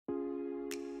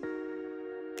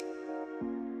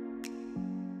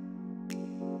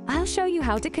I'll show you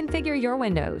how to configure your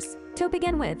windows. To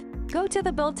begin with, go to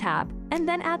the Build tab and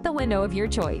then add the window of your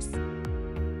choice.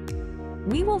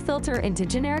 We will filter into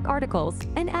generic articles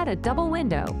and add a double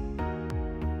window.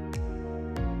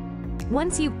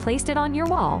 Once you've placed it on your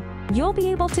wall, you'll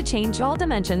be able to change all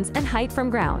dimensions and height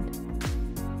from ground.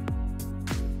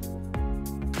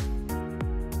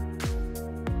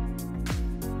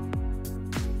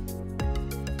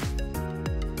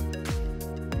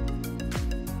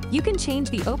 You can change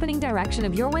the opening direction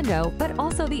of your window, but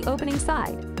also the opening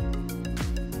side.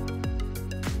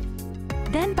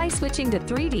 Then by switching to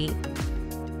 3D,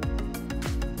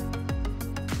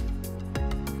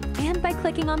 and by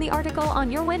clicking on the article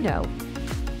on your window,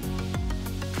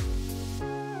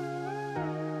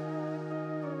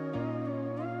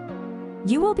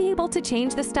 you will be able to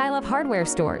change the style of hardware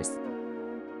stores.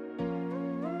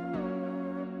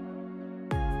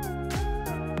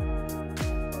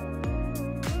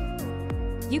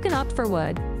 You can opt for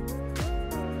wood,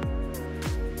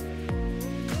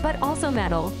 but also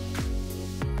metal,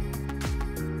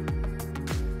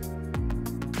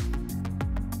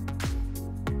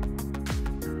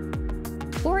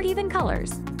 or even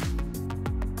colors.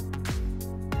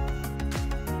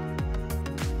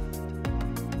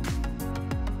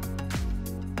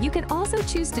 You can also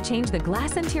choose to change the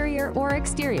glass interior or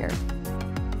exterior.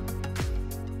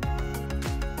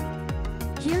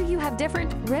 Here you have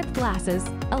different ribbed glasses,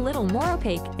 a little more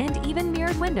opaque, and even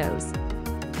mirrored windows.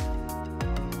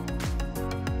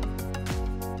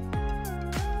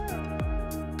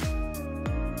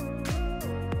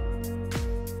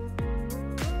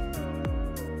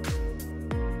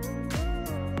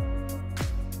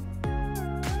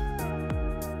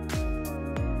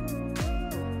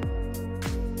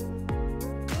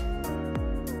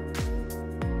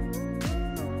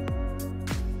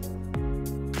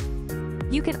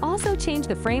 You can also change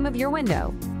the frame of your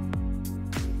window.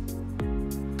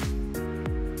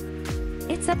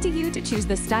 It's up to you to choose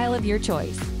the style of your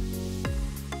choice.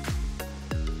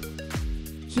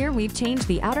 Here we've changed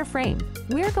the outer frame.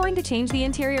 We're going to change the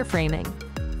interior framing.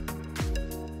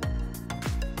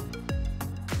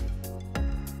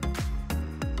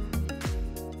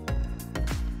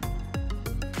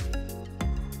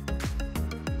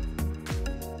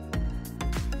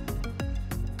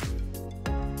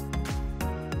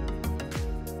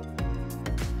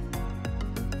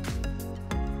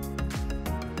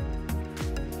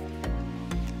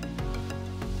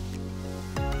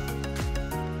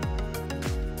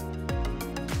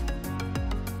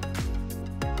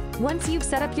 Once you've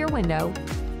set up your window,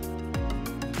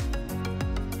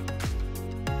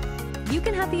 you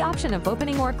can have the option of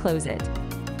opening or close it.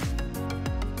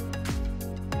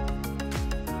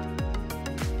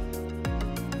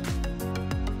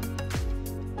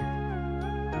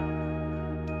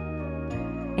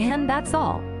 And that's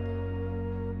all.